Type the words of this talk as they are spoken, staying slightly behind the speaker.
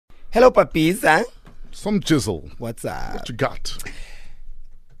Hello, puppies. Huh? Some jizzle. What's up? What you got?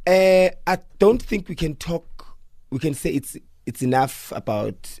 I don't think we can talk. We can say it's enough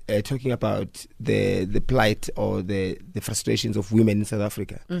about talking about the plight or the frustrations of women in South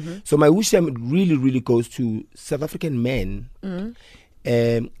Africa. Mm-hmm. So my wisdom really goes to South African men,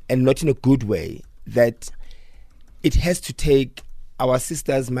 and not in a good way. That it has to take our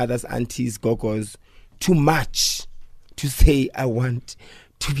sisters, mothers, aunties, gogos too much to say, I want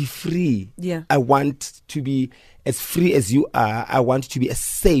to be free. Yeah. I want to be as free as you are. I want to be as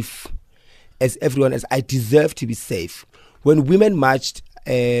safe as everyone else. I deserve to be safe. When women marched,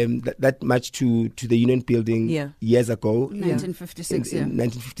 that march to the Union Building years ago, 1956, in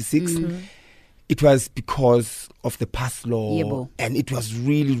 1956, it was because of the pass law, and it was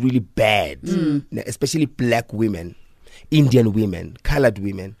really bad, especially black women, Indian women, colored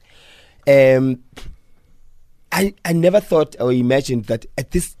women. I never thought or imagined that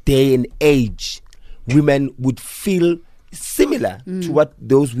at this day and age, women would feel similar to what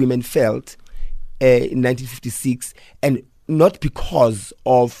those women felt in 1956, and not because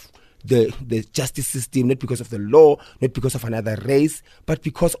of the justice system, not because of the law, not because of another race, but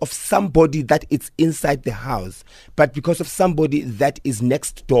because of somebody that is inside the house, but because of somebody that is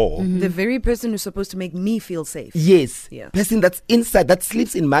next door. Mm-hmm. The very person who's supposed to make me feel safe. Yes. Yeah. Person that's inside, that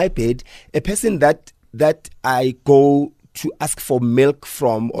sleeps in my bed, a person that I go to ask for milk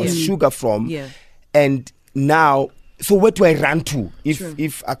from or sugar from. Yeah. And now, so where do I run to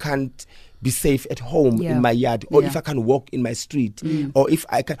if I can't be safe at home in my yard, or if I can walk in my street, or if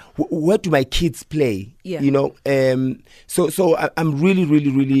I can, where do my kids play? Yeah. You know, so I'm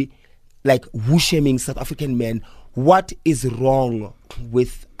really like woo-shaming South African men. What is wrong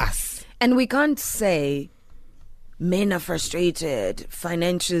with us? And we can't say men are frustrated,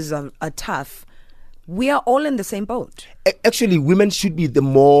 finances are tough. We are all in the same boat. Actually, women should be the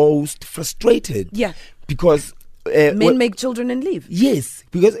most frustrated. Yeah. Because men make children and leave. Yes,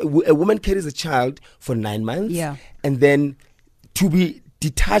 because a woman carries a child for 9 months, and then to be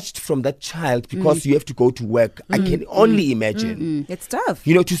detached from that child because you have to go to work. I can only imagine. It's tough.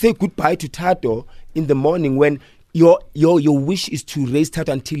 You know, to say goodbye to Tato in the morning when your wish is to raise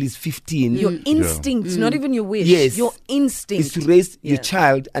Tato until he's 15. Your instinct, not even your wish. Yes, your instinct is to raise your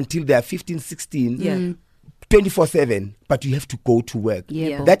child until they are 15, 16. 24/7, but you have to go to work.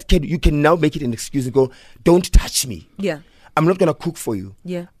 You can now make it an excuse and go, don't touch me. Yeah. I'm not going to cook for you.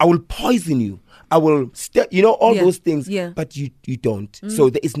 Yeah. I will poison you. I will, all those things. Yeah. But you don't. So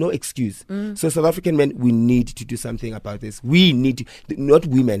there is no excuse. So South African men, we need to do something about this. We need to, not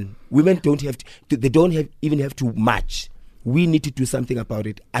women. Women don't have to, they don't even have to march. We need to do something about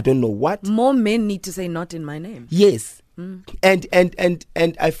it. I don't know what. More men need to say not in my name. Yes. And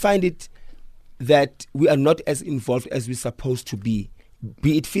I find it that we are not as involved as we're supposed to be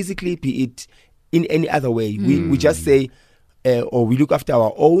it physically, be it in any other way. We just say, or we look after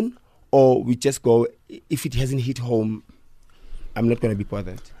our own, or we just go, if it hasn't hit home, I'm not going to be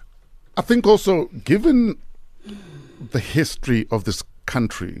bothered. I think also, given the history of this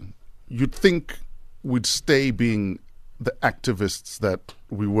country, you'd think we'd stay being the activists that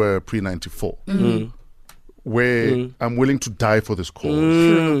we were pre-94. Where I'm willing to die for this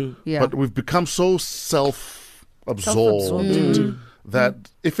cause. But we've become so self-absorbed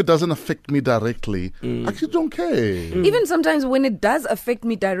that if it doesn't affect me directly, I actually don't care. Even sometimes when it does affect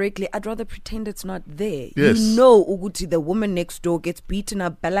me directly, I'd rather pretend it's not there. Yes. You know, Uguti, the woman next door gets beaten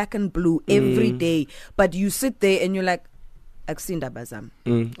up black and blue every day, but you sit there and you're like, Aksinda Bazam.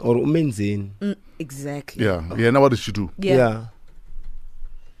 Or umenzini. Exactly. Yeah. Now what did she do? Yeah.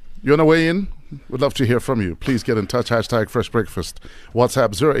 You want to weigh in? We'd love to hear from you. Please get in touch. #Fresh Breakfast.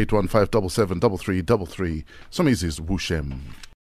 WhatsApp 0815773333. Somizi'S Woo Shem.